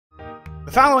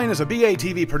The following is a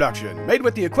BATV production, made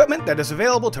with the equipment that is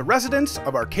available to residents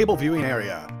of our cable viewing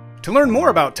area. To learn more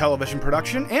about television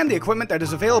production and the equipment that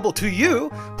is available to you,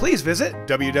 please visit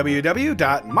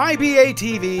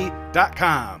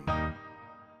www.mybatv.com.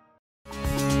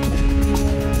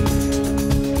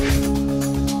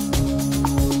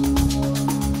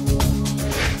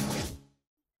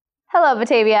 Hello,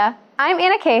 Batavia. I'm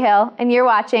Ana Cahill, and you're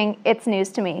watching It's News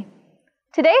to Me.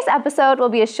 Today's episode will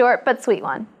be a short but sweet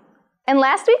one. In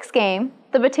last week's game,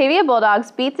 the Batavia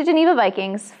Bulldogs beat the Geneva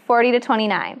Vikings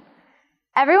 40-29.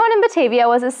 Everyone in Batavia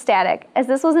was ecstatic as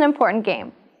this was an important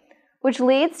game, which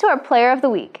leads to our Player of the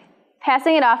Week,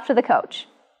 passing it off to the coach.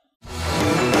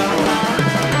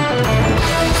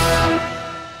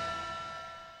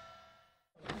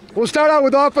 We'll start out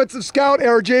with Offensive Scout,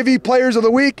 our JV Players of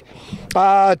the Week.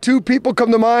 Two people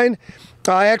come to mind.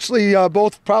 Actually,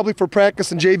 both probably for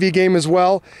practice and JV game as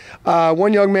well.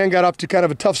 One young man got off to kind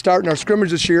of a tough start in our scrimmage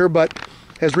this year, but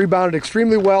has rebounded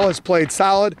extremely well, has played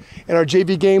solid in our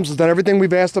JV games, has done everything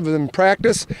we've asked of him in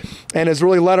practice, and has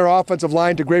really led our offensive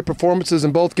line to great performances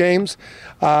in both games.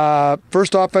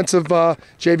 First offensive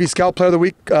JV Scout Player of the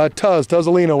Week,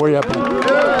 Tuzzolino, where you at, buddy?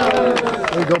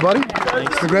 There you go, buddy.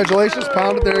 Thanks. Congratulations,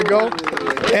 pound it, there you go.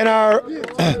 And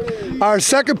our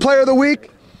second Player of the Week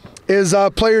is a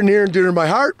player near and dear to my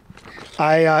heart.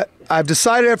 I've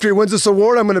decided after he wins this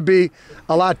award, I'm going to be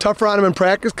a lot tougher on him in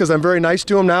practice because I'm very nice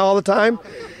to him now all the time,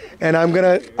 and I'm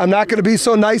not going to be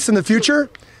so nice in the future.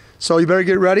 So you better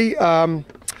get ready.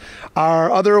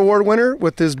 Our other award winner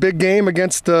with his big game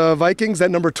against the Vikings, that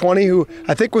number 20, who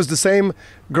I think was the same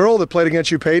girl that played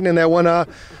against you, Peyton, in that one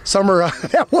summer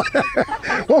when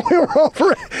we were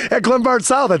over at Glenbard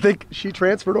South. I think she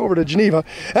transferred over to Geneva.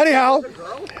 Anyhow,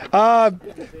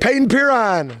 Peyton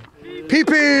Piron.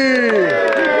 PP!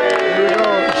 Here we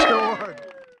go.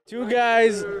 Two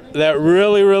guys that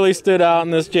really stood out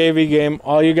in this JV game.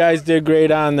 All you guys did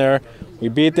great on there. We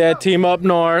beat that team up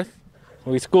north.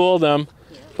 We schooled them.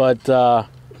 But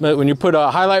when you put a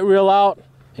highlight reel out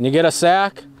and you get a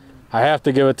sack, I have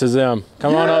to give it to Zim.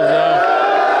 Come on up,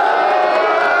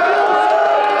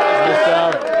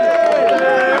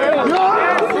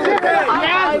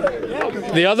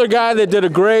 Zim. The other guy that did a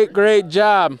great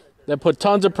job, that put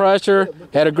tons of pressure,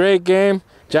 had a great game,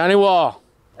 Johnny Wall.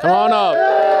 Come on up.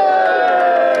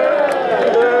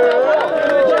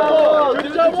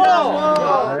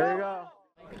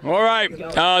 All right,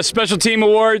 special team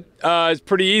award is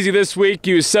pretty easy this week.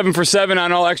 He was 7 for 7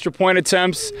 on all extra point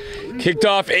attempts. Kicked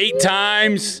off 8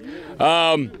 times.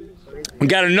 We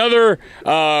got another,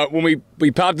 when we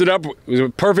popped it up, it was a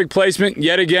perfect placement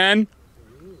yet again.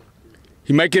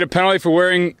 He might get a penalty for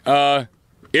wearing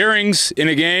earrings in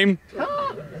a game.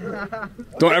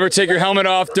 Don't ever take your helmet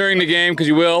off during the game because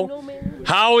you will.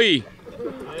 Howie.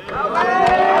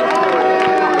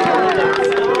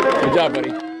 Good job,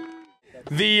 buddy.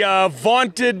 The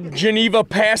vaunted Geneva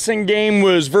passing game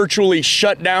was virtually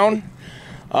shut down,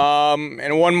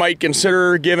 and one might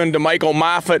consider giving to Michael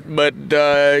Moffitt, but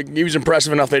he was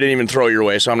impressive enough they didn't even throw your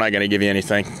way, so I'm not going to give you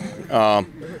anything.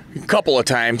 A couple of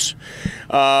times.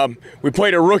 We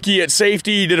played a rookie at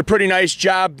safety. He did a pretty nice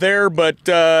job there, but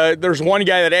there's one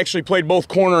guy that actually played both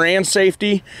corner and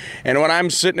safety, and when I'm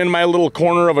sitting in my little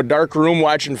corner of a dark room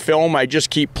watching film, I just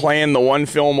keep playing the one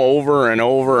film over and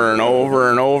over and over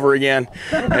and over again,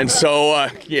 and so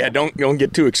yeah, don't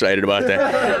get too excited about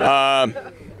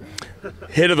that.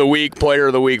 Hit of the week, Player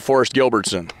of the Week, Forrest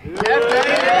Gilbertson.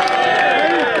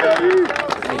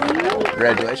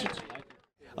 Congratulations.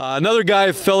 Another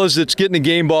guy, fellas, that's getting a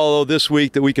game ball though this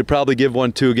week that we could probably give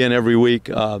one to again every week,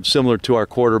 similar to our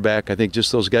quarterback. I think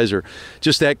just those guys are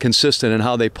just that consistent in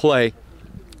how they play.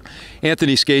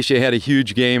 Anthony Scacia had a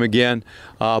huge game again,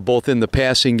 both in the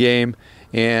passing game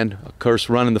and, of course,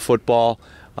 running the football.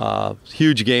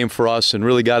 Huge game for us and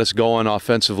really got us going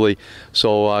offensively.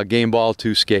 So game ball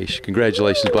to Scacia.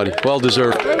 Congratulations, buddy. Well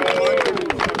deserved.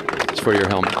 It's for your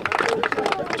helmet.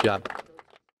 Good job.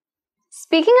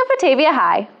 Speaking of Batavia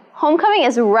High, homecoming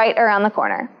is right around the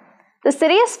corner. The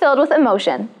city is filled with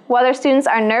emotion, whether students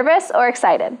are nervous or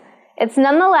excited. It's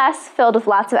nonetheless filled with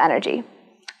lots of energy.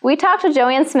 We talked to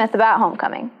Joanne Smith about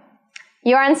homecoming.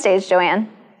 You're on stage, Joanne.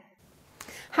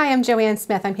 Hi, I'm Joanne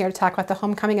Smith. I'm here to talk about the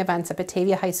homecoming events at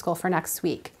Batavia High School for next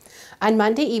week. On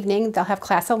Monday evening, they'll have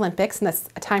Class Olympics, and that's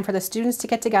a time for the students to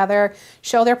get together,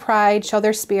 show their pride, show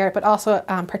their spirit, but also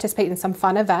participate in some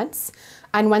fun events.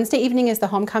 On Wednesday evening is the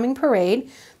homecoming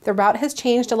parade. The route has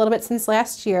changed a little bit since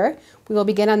last year. We will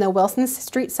begin on the Wilson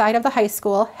Street side of the high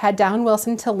school, head down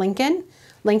Wilson to Lincoln,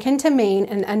 Lincoln to Main,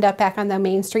 and end up back on the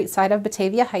Main Street side of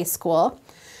Batavia High School.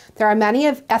 There are many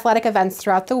athletic events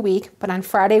throughout the week, but on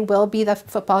Friday will be the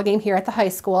football game here at the high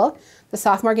school. The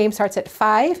sophomore game starts at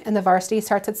 5 and the varsity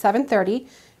starts at 7:30.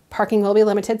 Parking will be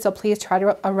limited, so please try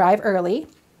to arrive early.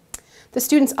 The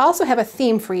students also have a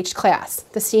theme for each class.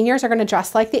 The seniors are going to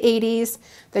dress like the 80s,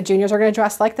 the juniors are going to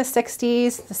dress like the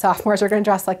 60s, the sophomores are going to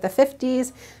dress like the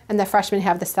 50s, and the freshmen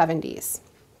have the 70s.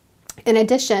 In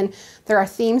addition, there are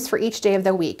themes for each day of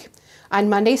the week. On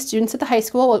Monday, students at the high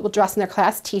school will dress in their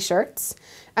class t-shirts.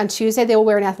 On Tuesday, they will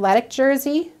wear an athletic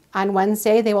jersey. On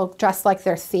Wednesday, they will dress like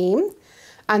their theme.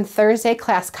 On Thursday,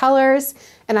 class colors.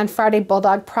 And on Friday,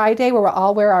 Bulldog Pride Day, where we'll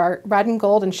all wear our red and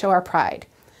gold and show our pride.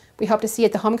 We hope to see you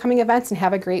at the homecoming events and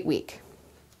have a great week.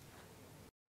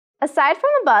 Aside from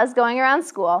the buzz going around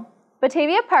school,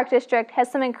 Batavia Park District has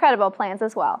some incredible plans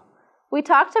as well. We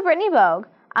talked to Brittany Bogue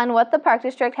on what the Park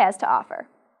District has to offer.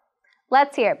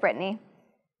 Let's hear it, Brittany.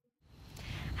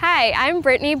 Hi, I'm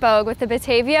Brittany Bogue with the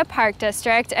Batavia Park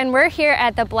District, and we're here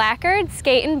at the Blackguard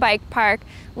Skate and Bike Park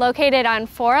located on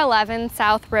 411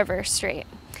 South River Street.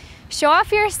 Show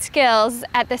off your skills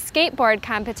at the skateboard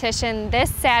competition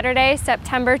this Saturday,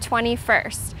 September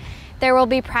 21st. There will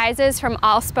be prizes from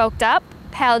All Spoked Up,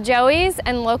 Pal Joey's,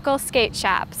 and local skate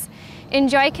shops.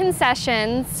 Enjoy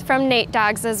concessions from Nate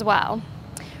Dogs as well.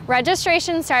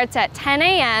 Registration starts at 10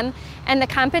 a.m. and the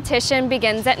competition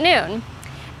begins at noon.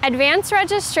 Advance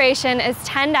registration is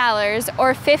 $10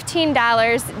 or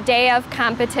 $15 day of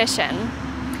competition.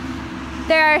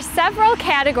 There are several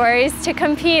categories to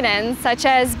compete in, such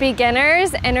as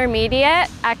beginners, intermediate,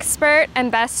 expert,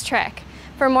 and best trick.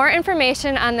 For more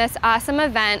information on this awesome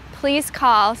event, please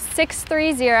call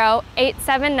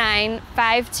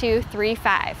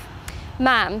 630-879-5235.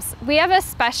 Moms, we have a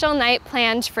special night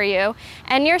planned for you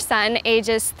and your son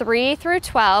ages 3 through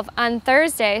 12 on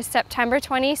Thursday, September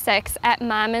 26th at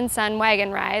Mom and Son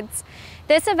Wagon Rides.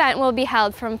 This event will be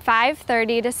held from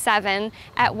 5:30 to 7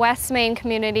 at West Main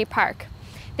Community Park.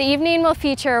 The evening will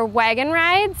feature wagon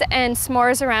rides and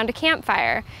s'mores around a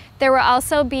campfire. There will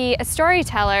also be a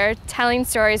storyteller telling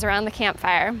stories around the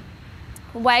campfire.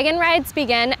 Wagon rides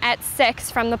begin at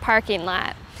 6 from the parking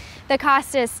lot. The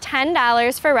cost is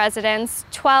 $10 for residents,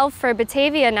 $12 for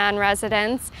Batavia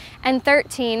non-residents, and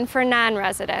 $13 for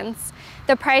non-residents.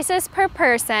 The price is per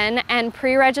person and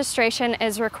pre-registration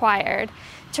is required.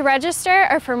 To register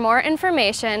or for more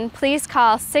information, please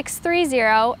call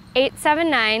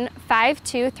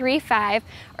 630-879-5235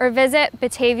 or visit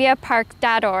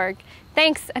bataviapark.org.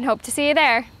 Thanks and hope to see you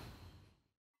there.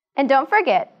 And don't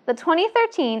forget, the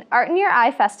 2013 Art in Your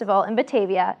Eye Festival in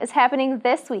Batavia is happening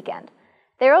this weekend.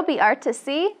 There will be art to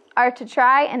see, art to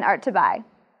try, and art to buy.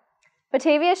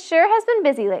 Batavia sure has been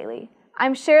busy lately.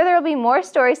 I'm sure there will be more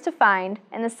stories to find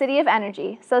in the City of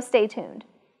Energy, so stay tuned.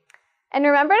 And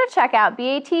remember to check out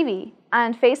BATV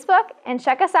on Facebook and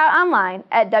check us out online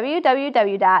at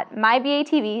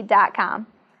www.mybatv.com.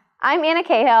 I'm Ana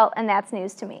Cahill, and that's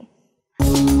news to me.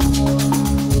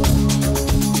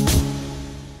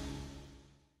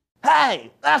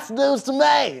 Hey, that's news to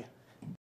me.